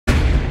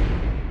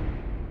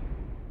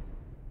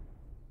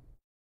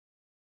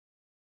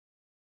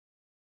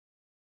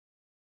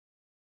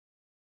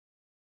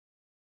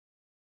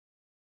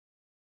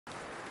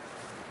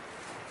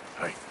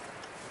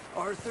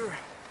Arthur,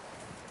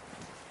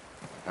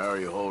 How are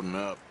you holding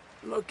up?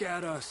 look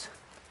at us.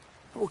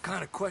 What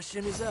kind of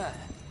question is that?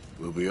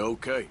 We'll be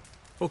okay.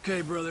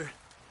 Okay, brother.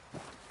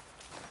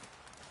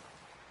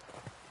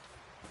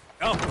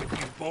 Up with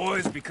you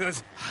boys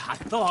because I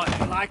thought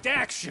you liked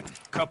action.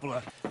 Couple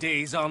of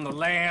days on the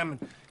lam,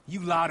 and you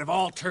lot have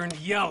all turned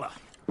yellow.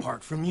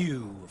 Apart from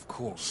you, of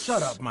course.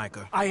 Shut up,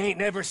 Micah. I ain't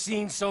never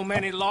seen so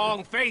many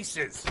long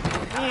faces.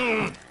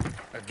 I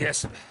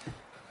guess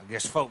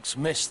folks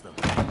miss them.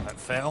 That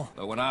fell.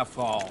 But when I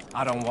fall,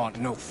 I don't want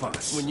no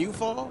fuss. When you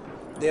fall,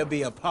 there'll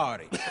be a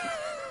party.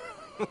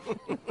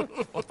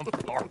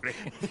 Party.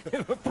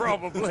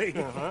 Probably.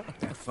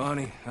 That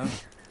funny, huh?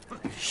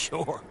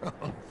 Sure.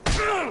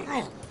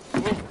 I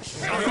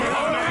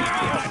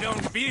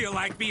don't feel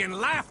like being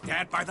laughed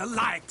at by the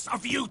likes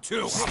of you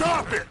two.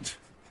 Stop it!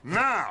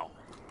 Now!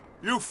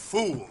 You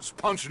fools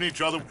punching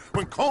each other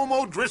when Colm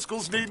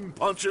O'Driscoll's needing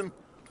punching.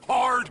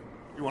 Hard!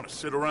 You want to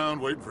sit around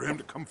waiting for him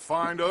to come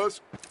find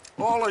us?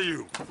 All of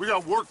you, we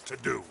got work to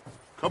do.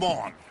 Come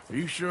on. Are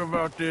you sure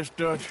about this,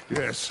 Dutch?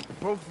 Yes.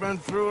 Folks been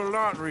through a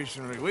lot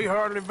recently. We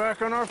hardly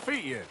back on our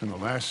feet yet. And the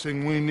last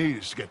thing we need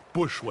is to get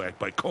bushwhacked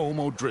by Colm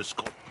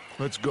O'Driscoll.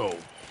 Let's go.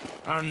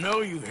 I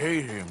know you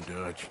hate him,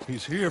 Dutch.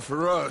 He's here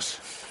for us.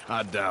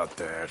 I doubt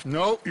that.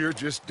 No, you're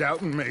just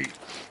doubting me.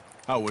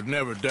 I would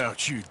never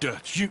doubt you,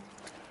 Dutch.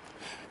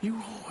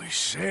 You always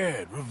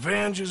said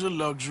revenge is a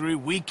luxury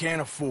we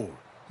can't afford.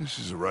 This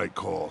is the right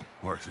call,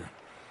 Arthur.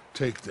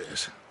 Take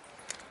this.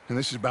 And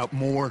this is about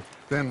more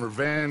than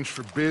revenge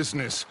for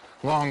business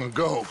long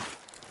ago.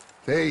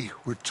 They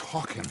were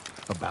talking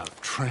about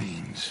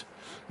trains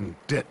and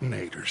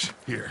detonators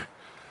here.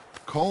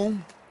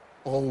 Colm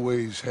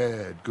always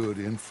had good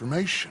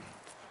information.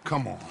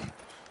 Come on.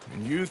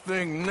 And you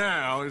think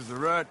now is the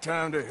right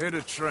time to hit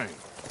a train?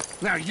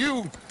 Now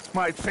you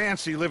might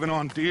fancy living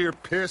on deer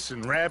piss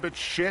and rabbit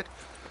shit.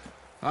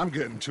 I'm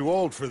getting too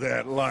old for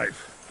that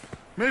life.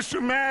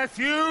 Mr.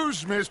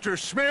 Matthews, Mr.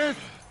 Smith,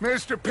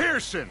 Mr.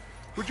 Pearson,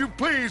 would you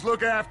please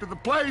look after the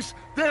place?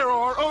 There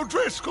are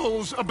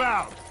O'Driscolls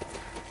about.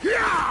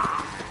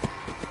 Yeah!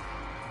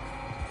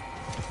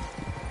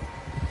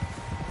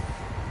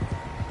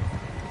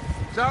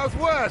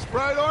 Southwest,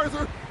 right,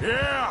 Arthur?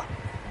 Yeah.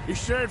 He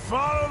said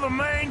follow the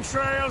main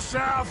trail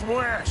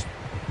southwest.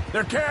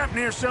 They're camped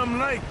near some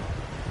lake.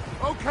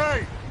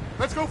 Okay,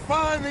 let's go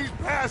find these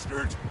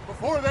bastards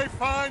before they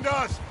find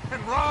us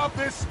and rob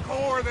this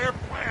score they're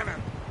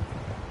planning.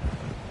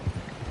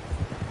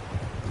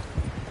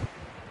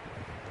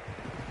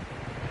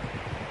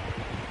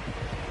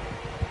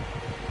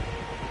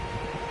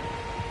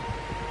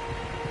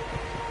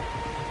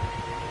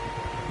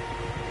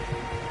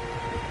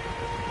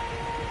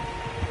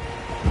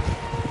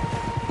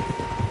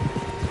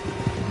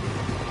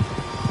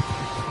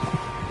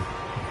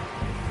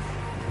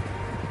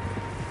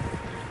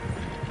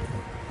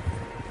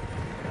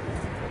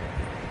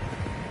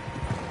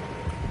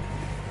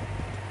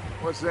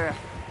 What's that?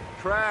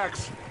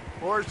 Tracks.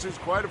 Horses,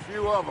 quite a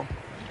few of them.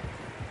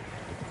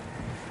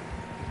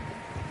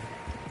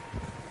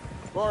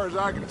 As far as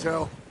I can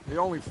tell, the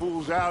only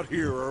fools out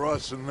here are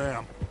us and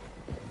them.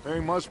 They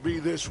must be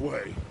this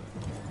way.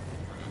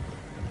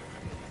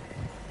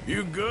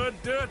 You good,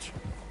 Dutch?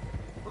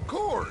 Of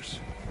course.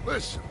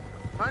 Listen,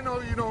 I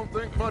know you don't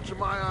think much of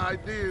my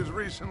ideas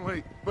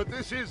recently, but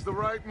this is the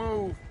right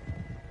move.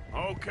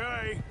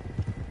 Okay.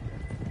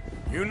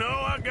 You know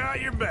I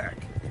got your back.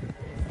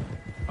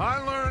 I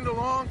learned a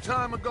long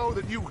time ago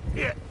that you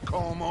hit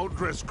Colm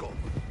O'Driscoll.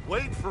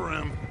 Wait for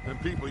him,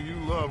 and people you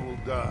love will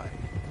die.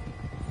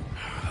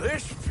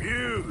 This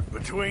feud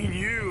between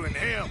you and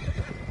him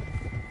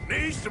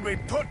needs to be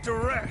put to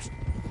rest,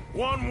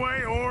 one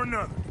way or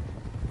another.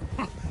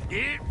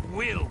 It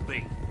will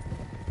be.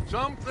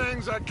 Some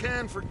things I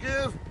can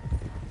forgive,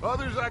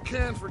 others I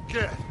can't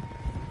forget.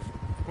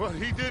 What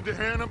he did to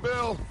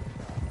Annabelle,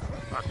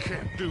 I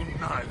can't do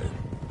neither.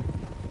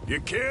 You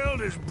killed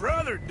his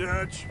brother,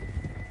 Dutch.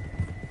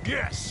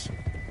 Yes,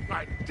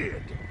 I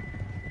did.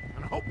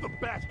 And I hope the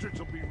bastards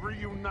will be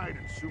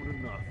reunited soon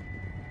enough.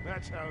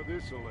 That's how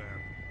this'll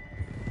end.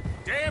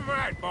 Damn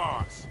right,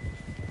 boss.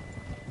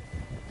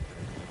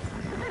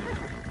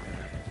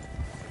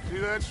 See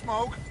that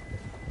smoke?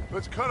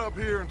 Let's cut up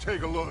here and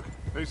take a look.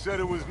 They said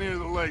it was near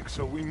the lake,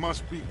 so we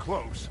must be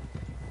close.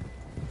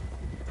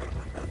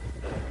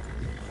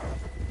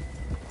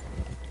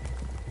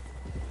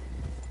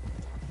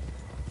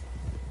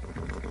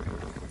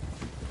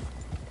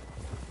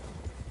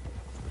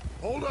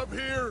 Hold up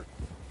here!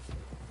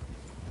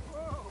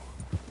 Whoa.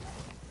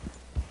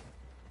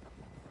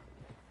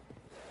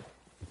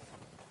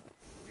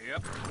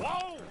 Yep.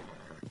 Whoa!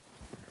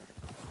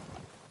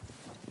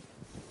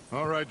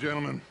 All right,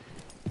 gentlemen.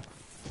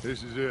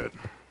 This is it.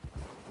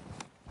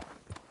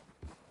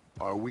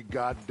 Are we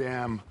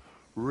goddamn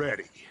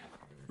ready?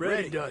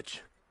 Ready,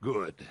 Dutch.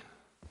 Good.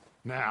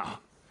 Now,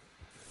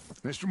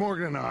 Mr.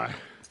 Morgan and I,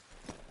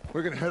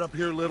 we're gonna head up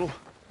here a little,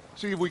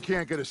 see if we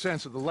can't get a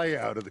sense of the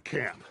layout of the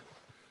camp.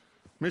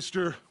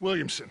 Mr.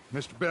 Williamson,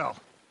 Mr. Bell,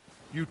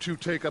 you two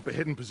take up a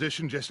hidden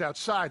position just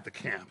outside the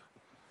camp.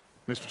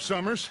 Mr.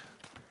 Summers,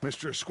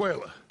 Mr.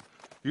 Escuela,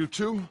 you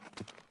two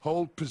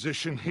hold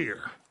position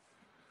here.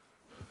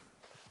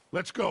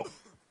 Let's go.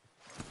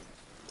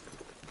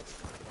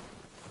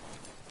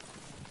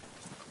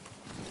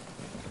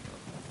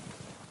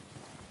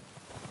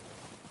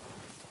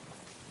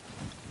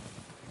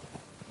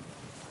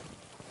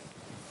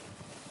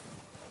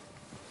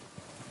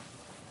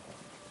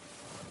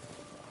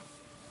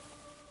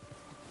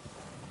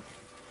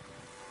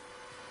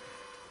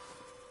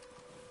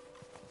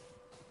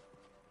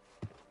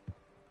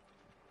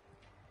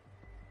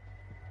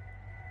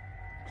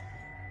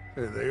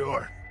 There they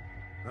are.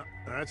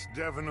 That's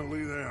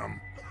definitely them.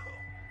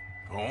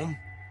 Home?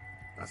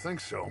 I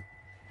think so.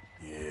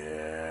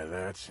 Yeah,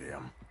 that's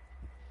him.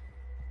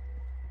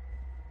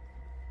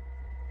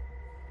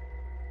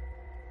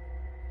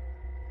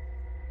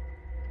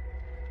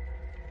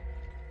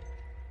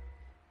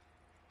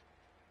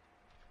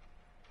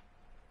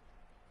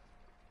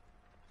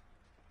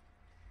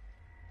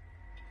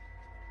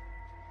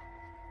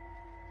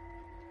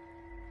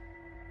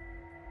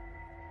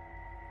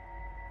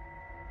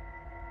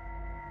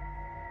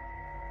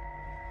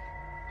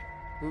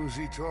 Who's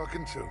he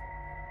talking to?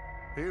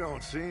 He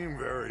don't seem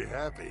very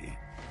happy.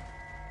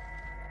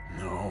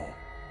 No.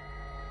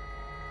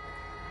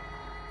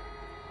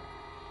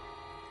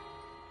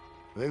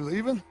 They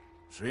leaving?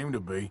 Seem to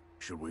be.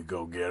 Should we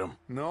go get them?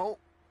 No.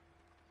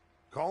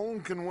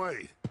 Colm can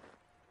wait.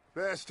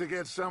 Best to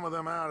get some of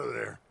them out of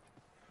there.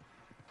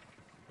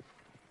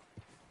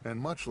 And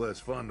much less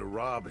fun to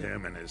rob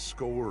him and his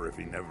score if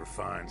he never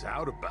finds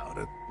out about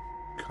it.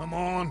 Come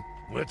on,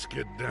 let's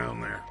get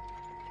down there.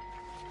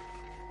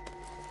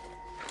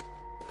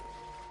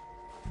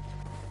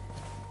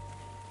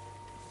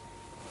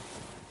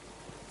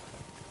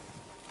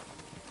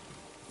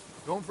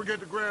 Don't forget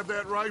to grab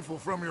that rifle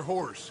from your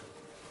horse.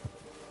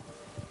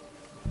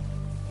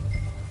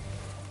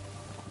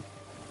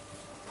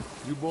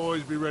 You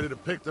boys be ready to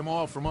pick them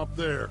off from up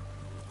there.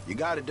 You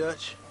got it,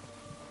 Dutch.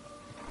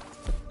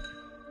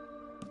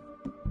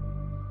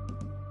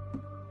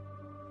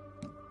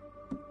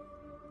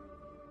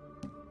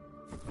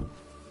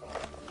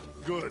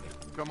 Good.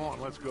 Come on,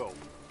 let's go.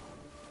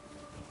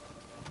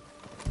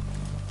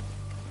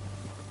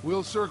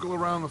 We'll circle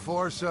around the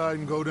far side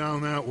and go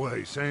down that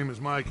way, same as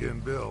Micah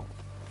and Bill.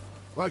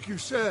 Like you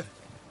said,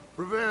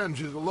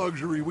 revenge is a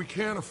luxury we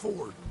can't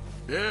afford.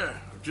 Yeah,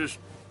 just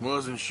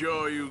wasn't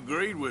sure you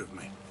agreed with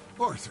me.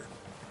 Arthur.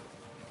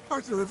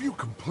 Arthur, have you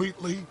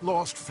completely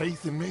lost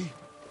faith in me?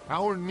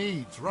 Our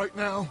needs right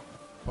now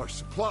are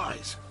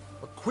supplies,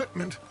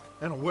 equipment,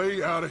 and a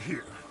way out of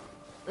here.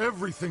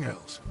 Everything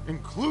else,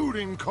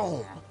 including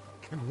Colm,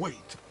 can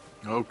wait.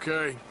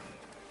 Okay.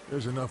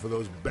 There's enough of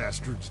those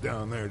bastards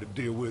down there to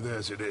deal with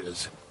as it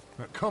is.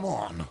 Now, come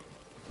on.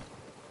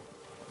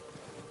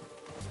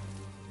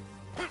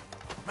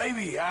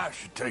 Maybe I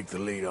should take the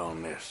lead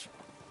on this.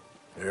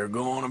 They're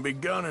going to be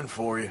gunning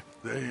for you.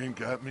 They ain't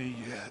got me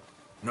yet.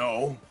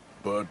 No,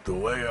 but the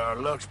way our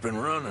luck's been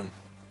running...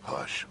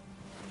 Hush.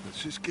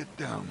 Let's just get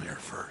down there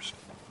first.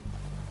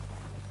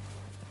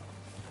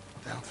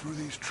 Down through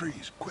these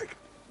trees, quick.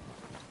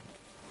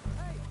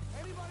 Hey,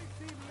 anybody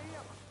see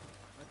Liam?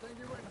 I think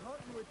he went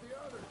hunting with the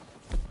others.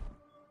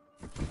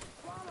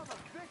 Son of a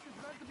bitch is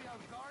meant to be on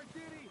guard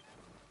duty.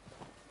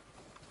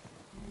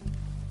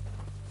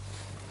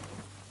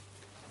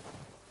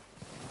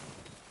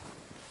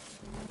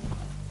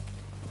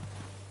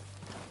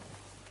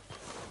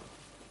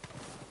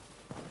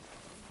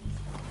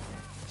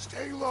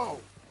 Stay low.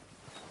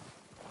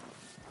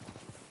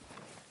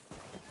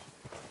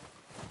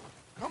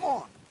 Come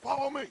on,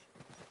 follow me.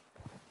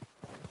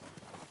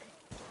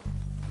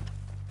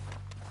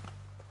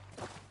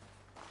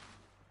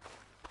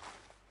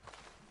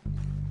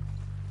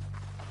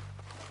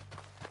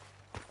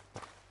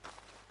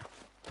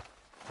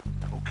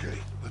 Okay,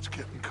 let's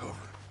get in cover.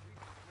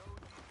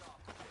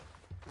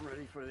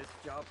 Ready for this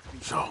job to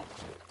be... So,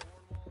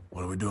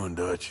 what are we doing,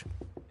 Dutch?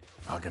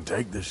 I can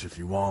take this if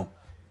you want.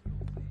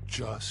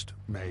 Just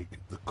make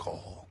the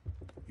call.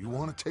 You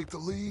want to take the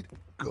lead?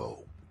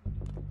 Go.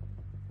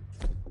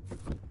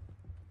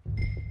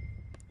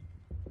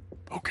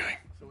 Okay,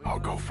 I'll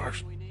go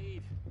first.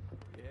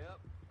 Yep.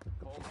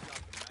 Colm's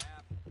got the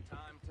map.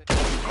 Time to...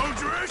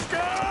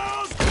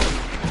 O'Driscolls!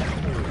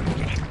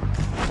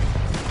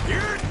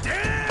 You're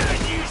dead,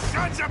 you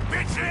sons of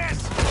bitches!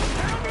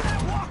 Down to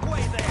that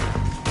walkway there!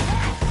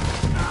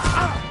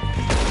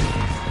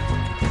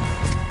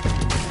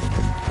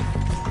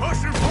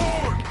 Pushing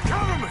forward!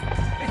 Cover me!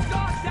 It's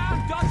not down,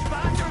 Dutch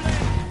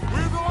Vanderland!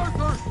 With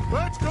Arthur!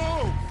 Let's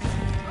go!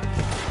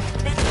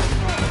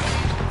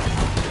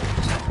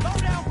 Go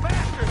down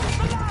faster!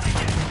 Melodic!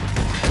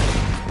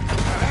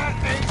 That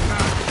ain't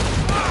not...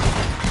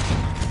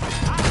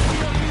 I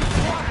feel you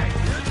twice!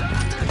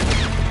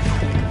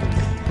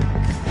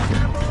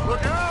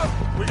 Look out!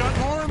 We got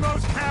more in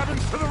those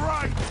cabins to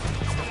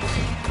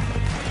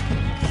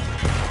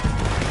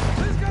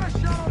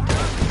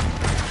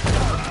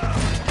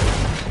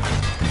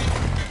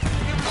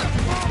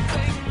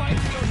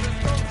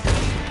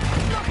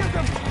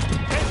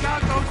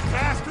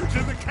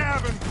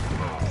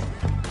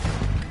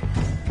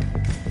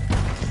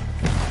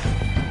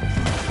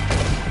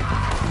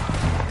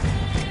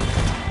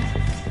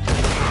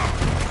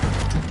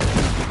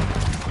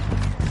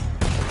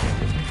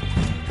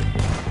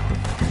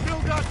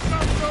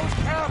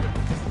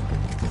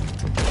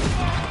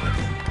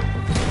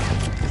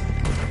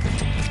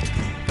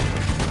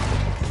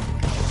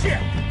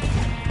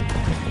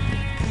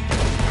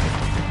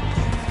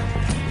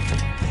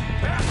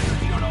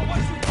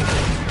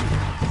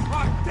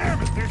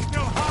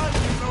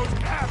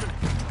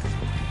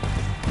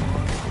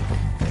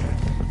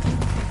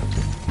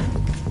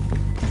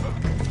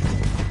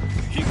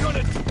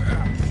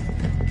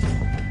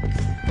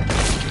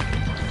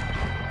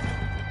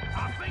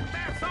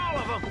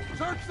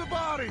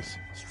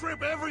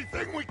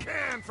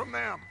from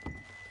them!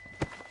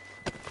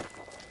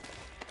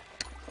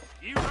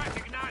 You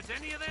recognize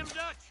any of them,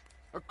 Dutch?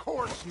 Of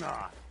course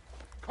not.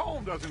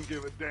 Colm doesn't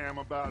give a damn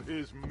about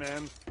his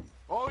men.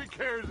 All he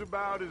cares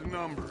about is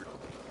numbers.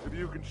 If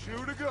you can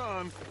shoot a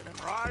gun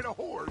and ride a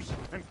horse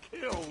and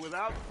kill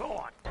without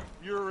thought,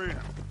 you're in.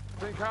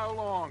 Think how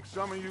long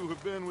some of you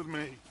have been with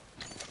me.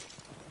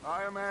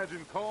 I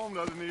imagine Colm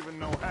doesn't even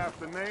know half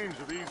the names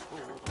of these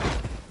fools.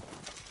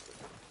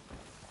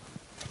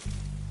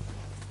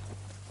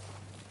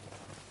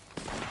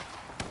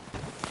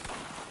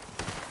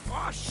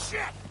 Oh,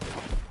 shit!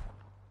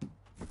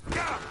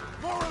 God,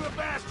 more of the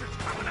bastards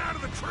coming out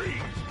of the trees!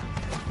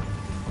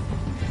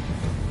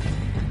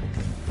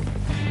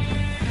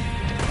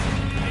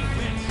 Ain't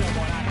been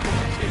someone I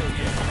couldn't kill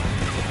yet.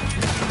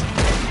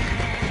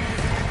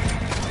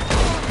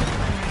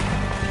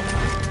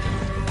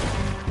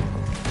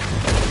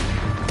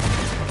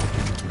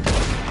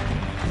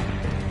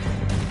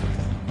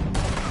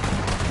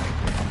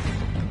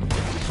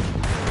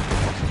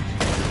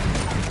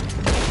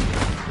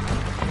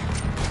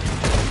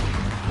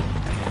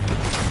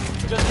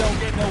 Just don't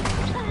get no...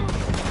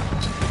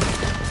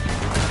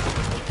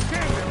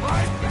 Damn it,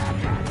 right back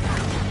at you!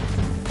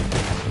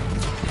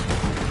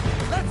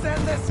 Let's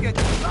end this skit.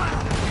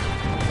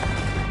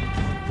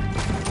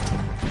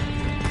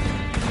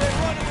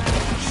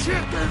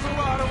 Shit, there's a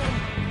lot of them!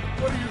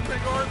 What do you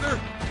think, Arthur?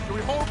 Should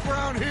we hold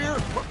ground here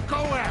or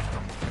go after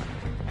them?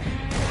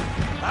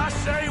 I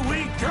say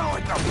we go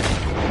at them!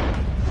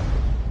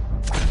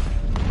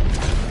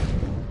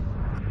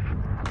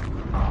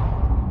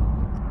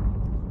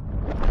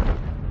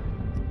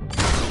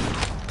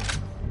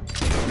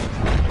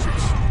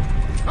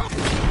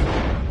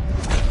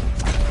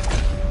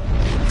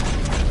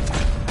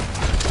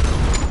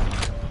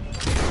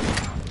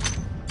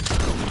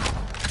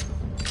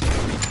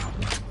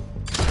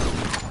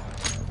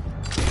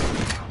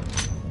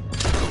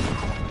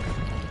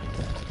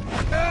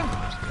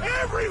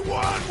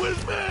 Everyone with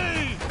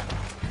me!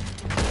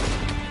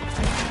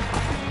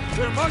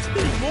 There must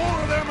be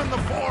more of them in the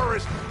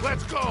forest.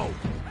 Let's go.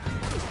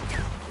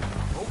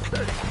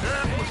 Okay,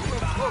 that was a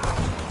little close.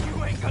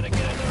 You ain't gonna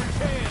get another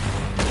chance.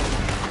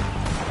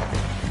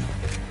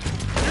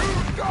 You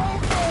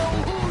don't know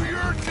who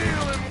you're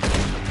dealing with.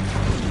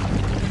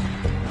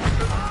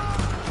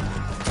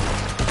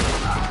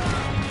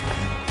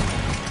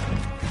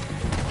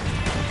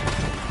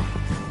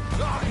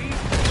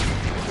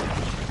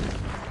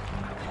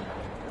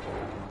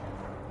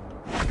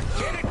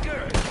 Get it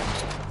good.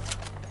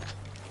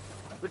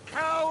 The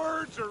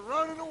cowards are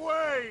running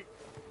away.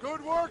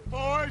 Good work,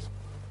 boys.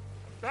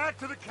 Back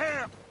to the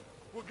camp.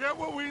 We'll get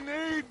what we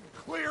need and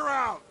clear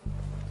out.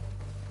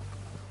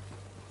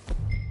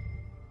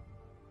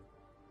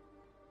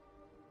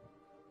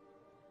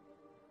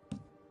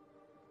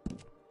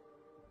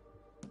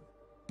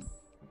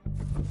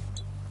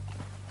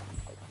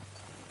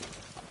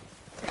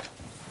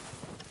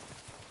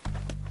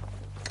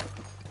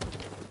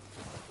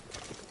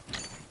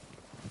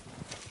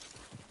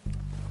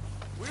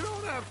 We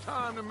don't have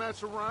time to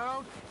mess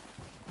around.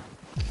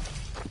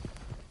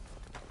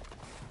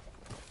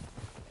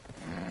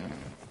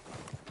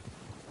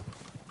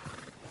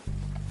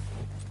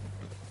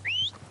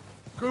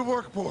 Good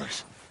work,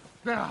 boys.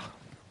 Now,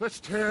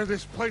 let's tear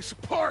this place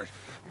apart.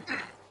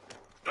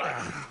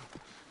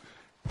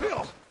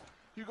 Bill,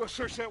 you go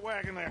search that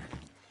wagon there.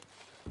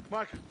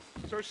 Mike,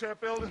 search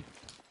that building.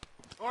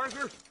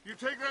 Arthur, you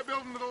take that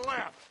building to the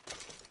left.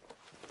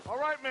 All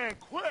right, man,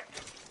 quick.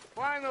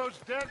 Find those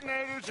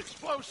detonators,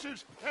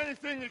 explosives,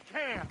 anything you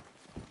can.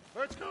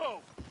 Let's go.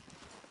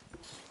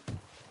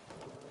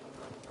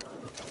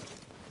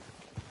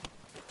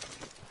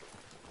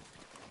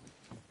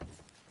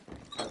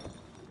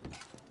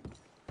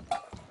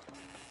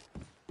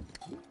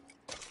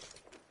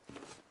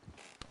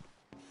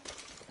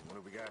 What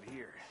do we got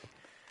here?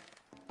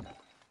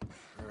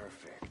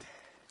 Perfect.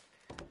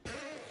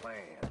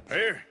 Plan.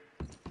 Here.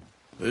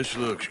 This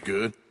looks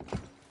good.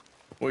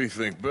 What do you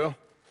think, Bill?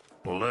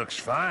 Well, looks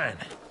fine.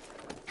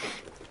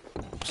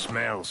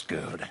 Smells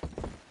good.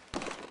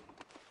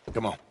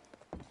 Come on.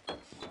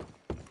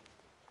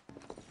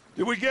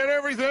 Did we get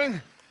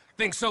everything?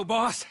 Think so,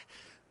 boss?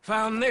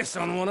 Found this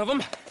on one of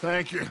them.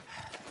 Thank you.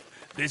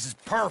 This is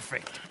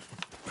perfect.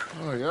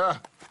 Oh, yeah?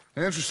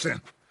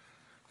 Interesting.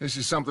 This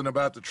is something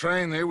about the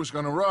train they was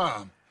gonna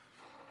rob.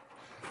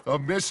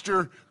 Of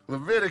Mr.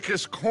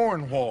 Leviticus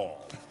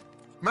Cornwall.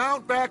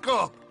 Mount back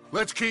up.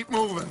 Let's keep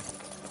moving.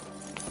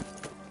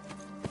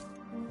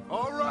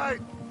 All right,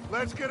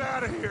 let's get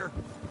out of here.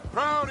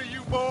 Proud of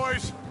you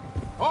boys.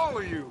 All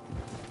of you.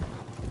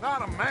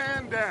 Not a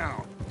man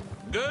down.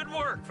 Good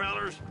work,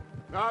 fellers.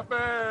 Not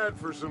bad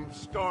for some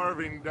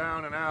starving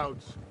down and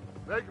outs.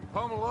 They can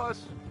pummel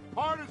us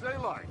hard as they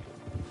like.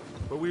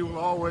 But we will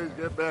always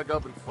get back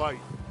up and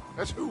fight.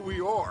 That's who we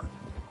are.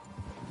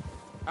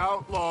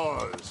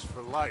 Outlaws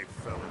for life,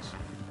 fellas.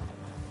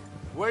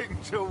 Wait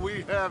until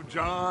we have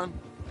John,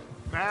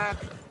 Mac,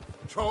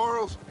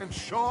 Charles, and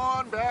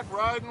Sean back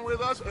riding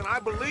with us, and I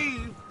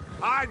believe,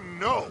 I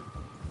know,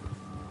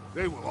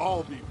 they will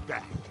all be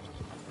back.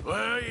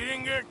 Well, you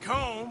didn't get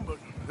Colm, but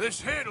this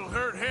hit'll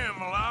hurt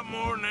him a lot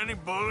more than any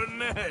bullet in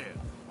the head.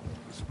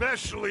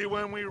 Especially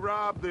when we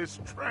rob this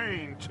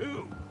train,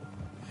 too.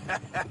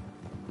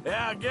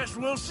 Yeah, I guess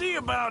we'll see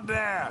about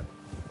that.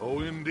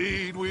 Oh,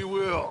 indeed we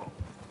will.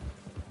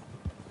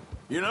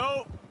 You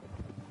know,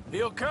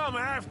 he'll come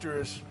after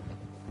us.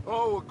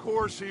 Oh, of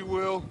course he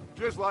will,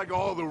 just like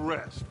all the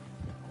rest.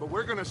 But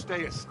we're gonna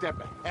stay a step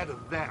ahead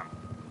of them.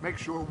 Make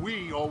sure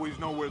we always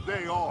know where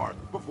they are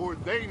before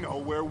they know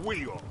where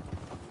we are.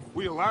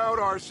 We allowed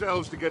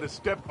ourselves to get a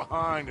step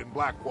behind in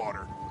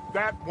Blackwater.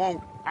 That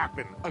won't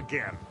happen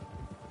again.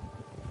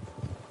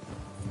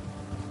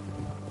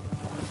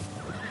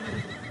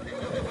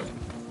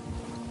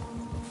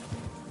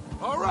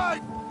 All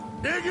right,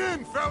 dig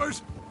in,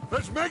 fellas.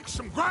 Let's make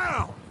some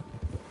ground.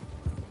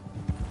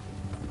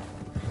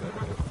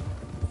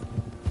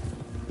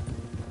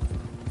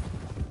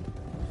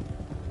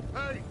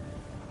 Hey,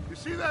 you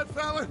see that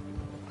fella?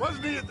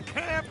 Wasn't he at the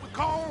camp with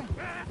Colm?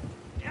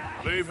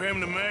 Leave him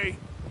to me.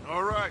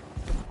 All right.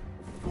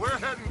 We're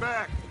heading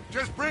back.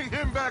 Just bring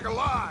him back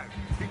alive.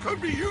 He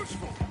could be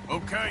useful.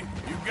 Okay,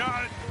 you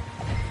got it.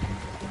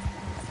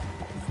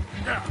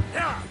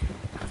 Yeah.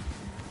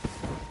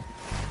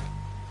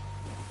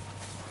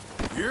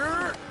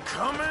 You're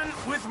coming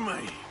with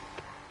me.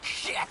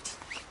 Shit!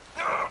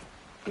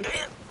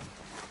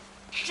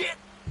 Shit!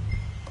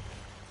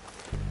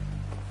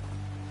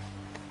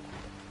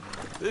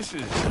 This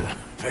is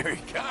very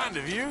kind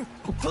of you.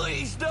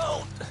 Please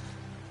don't!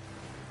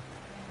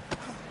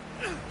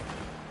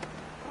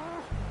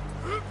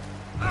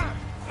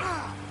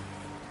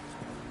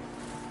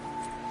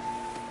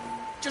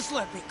 Just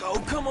let me go,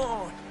 come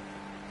on!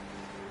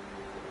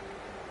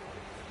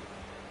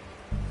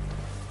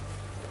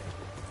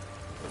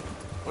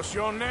 What's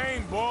your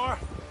name, boy?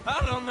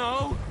 I don't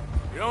know.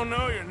 You don't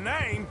know your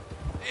name?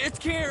 It's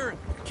Kieran.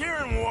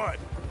 Kieran what?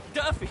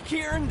 Duffy,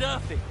 Kieran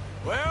Duffy.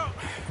 Well,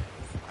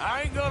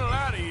 I ain't gonna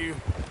lie to you.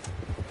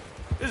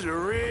 This is a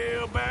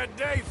real bad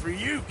day for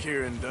you,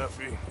 Kieran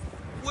Duffy.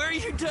 Where are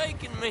you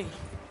taking me?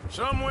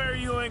 Somewhere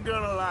you ain't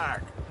gonna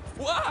like.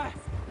 Why?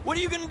 What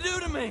are you gonna do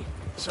to me?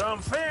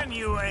 Something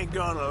you ain't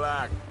gonna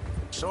like.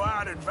 So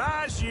I'd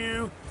advise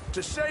you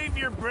to save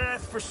your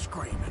breath for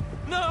screaming.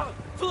 No,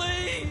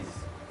 please!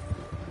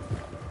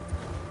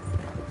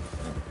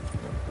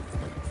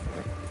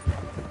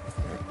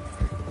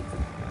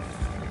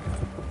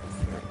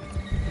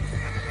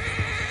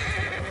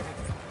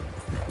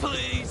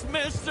 Please,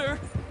 mister!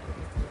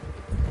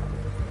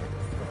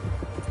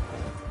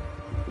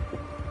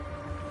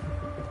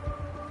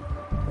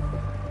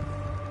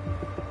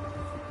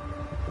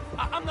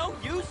 I'm no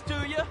use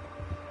to you.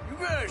 You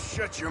better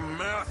shut your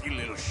mouth, you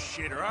little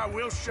shit, or I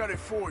will shut it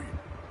for you.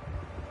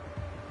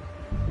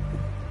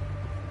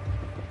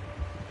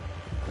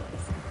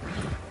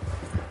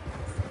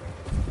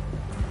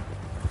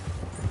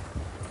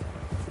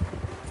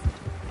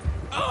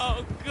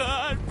 Oh,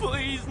 God,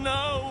 please,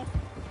 no!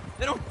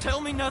 They don't tell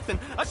me nothing,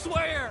 I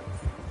swear!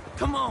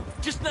 Come on,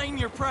 just name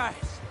your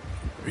price.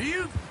 Are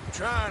you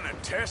trying to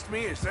test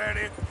me? Is that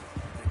it?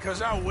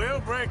 Because I will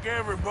break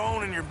every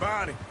bone in your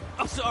body.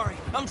 I'm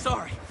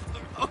sorry.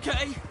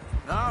 Okay?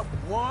 Not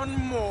one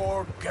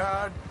more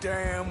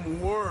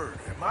goddamn word.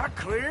 Am I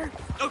clear?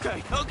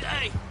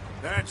 Okay.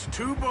 That's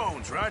 2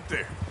 bones right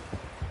there.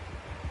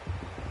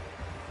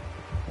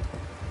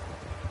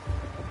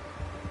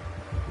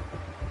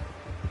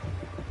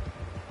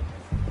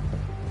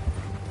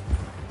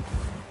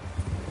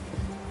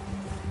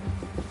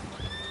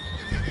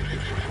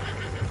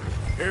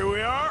 Here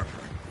we are,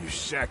 you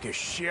sack of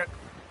shit.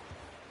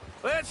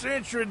 Let's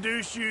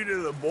introduce you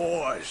to the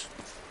boys.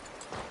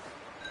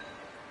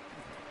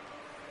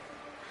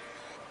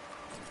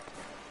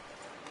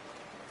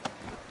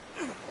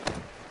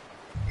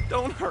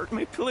 Don't hurt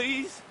me,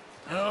 please.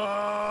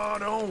 Oh,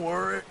 don't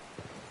worry.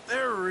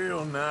 They're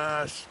real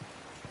nice.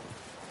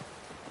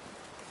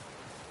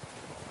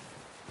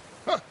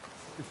 Huh.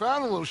 You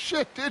found a little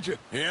shit, did you?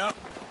 Yep.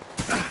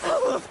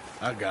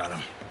 I got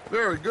him.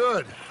 Very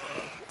good.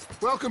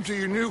 Welcome to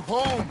your new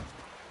home.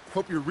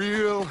 Hope you're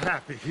real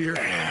happy here.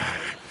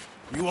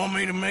 You want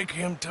me to make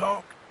him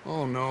talk?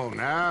 Oh, no.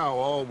 Now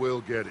all we'll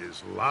get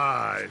is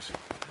lies.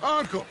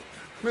 Uncle,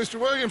 Mr.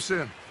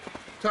 Williamson,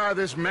 tie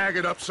this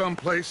maggot up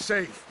someplace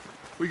safe.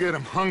 We get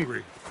him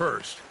hungry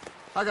first.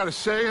 I got a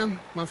saying,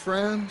 my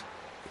friend.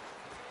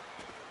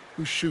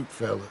 We shoot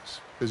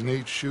fellas as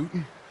need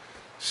shooting,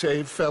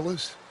 save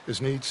fellas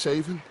as need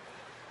saving,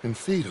 and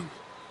feed 'em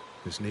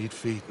as need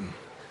feeding.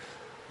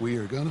 We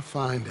are gonna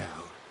find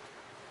out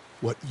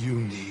what you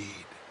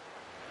need.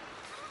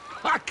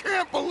 I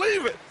can't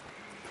believe it!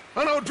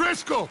 An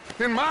O'Driscoll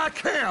in my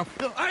camp!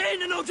 I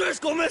ain't an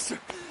O'Driscoll, mister!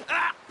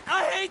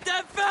 I hate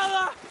that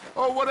fella!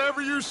 Oh,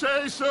 whatever you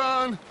say,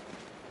 son.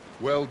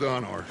 Well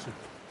done, Arthur.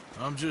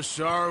 I'm just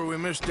sorry we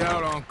missed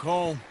out on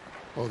Colm.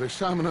 Oh, there's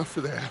time enough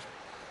for that.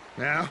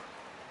 Now,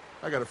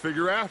 I gotta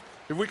figure out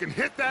if we can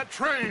hit that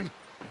train.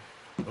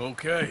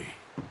 Okay.